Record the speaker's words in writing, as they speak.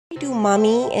do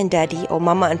mommy and daddy or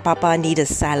mama and papa need a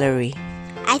salary?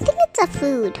 I think it's a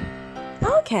food.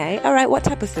 Okay, all right. What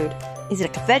type of food? Is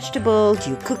it like a vegetable? Do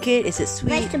you cook it? Is it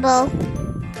sweet? Vegetable.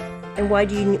 And why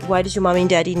does your mommy and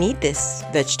daddy need this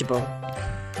vegetable?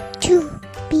 To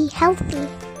be healthy.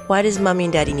 Why does mommy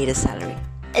and daddy need a salary?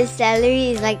 A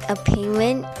salary is like a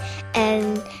payment,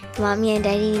 and mommy and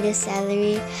daddy need a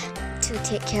salary to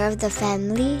take care of the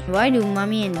family. Why do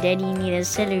mommy and daddy need a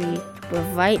salary? To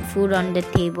provide food on the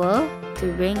table,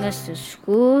 to bring us to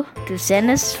school, to send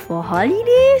us for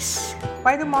holidays.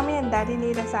 Why do mommy and daddy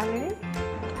need a salary?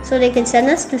 So they can send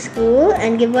us to school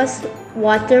and give us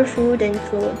water, food, and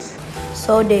clothes.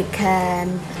 So they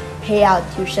can pay our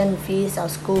tuition fees, our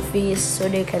school fees, so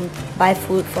they can buy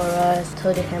food for us,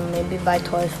 so they can maybe buy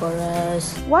toys for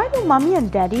us. Why do mommy and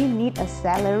daddy need a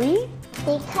salary?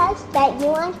 Because that you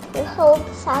want to hold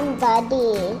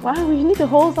somebody. Why we need to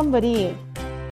hold somebody?